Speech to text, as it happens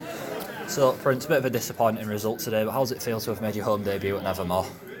So, Prince, a bit of a disappointing result today, but how does it feel to have made your home debut at Nevermore?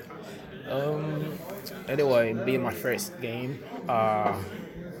 Um, anyway, being my first game, I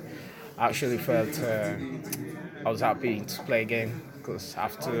actually felt I was happy to play again because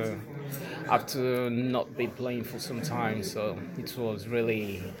after not be playing for some time, so I was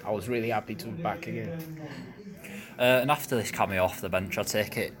really happy to be back again. And after this cameo off the bench, I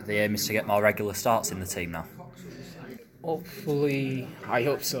take it the aim is to get more regular starts in the team now. Hopefully, I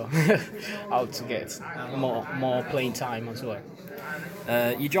hope so. How to get more playing time as well.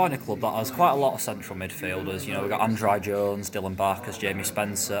 You join a club that has quite a lot of central midfielders. You know, we've got Andrai Jones, Dylan Barkers, Jamie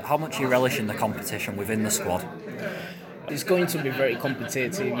Spencer. How much are you relishing the competition within the squad? It's going to be very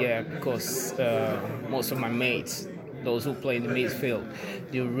competitive, yeah, because most of my mates, those who play in the midfield,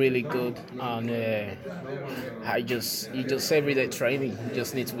 they're really good, and you just everyday training, you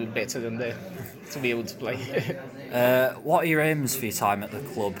just need to be better than them to be able to play. What are your aims for your time at the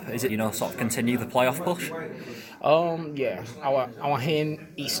club? Is it, sort of continue the playoff push? Yeah, our aim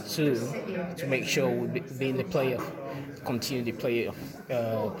is to make sure be in the playoff, continue the playoff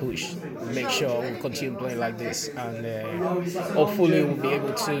push, make sure we continue playing like this, and hopefully we'll be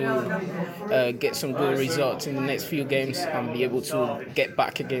able to get some good results in the next few games and be able to get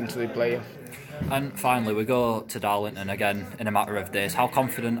back again to the playoff. And finally, we go to Darlington again in a matter of days. How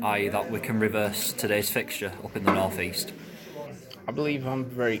confident are you that we can reverse today's fixture up in the northeast? I believe I'm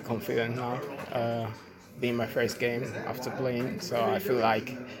very confident now. Being my first game after playing, so I feel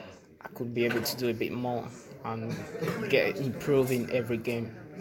like I could be able to do a bit more and get improving every game.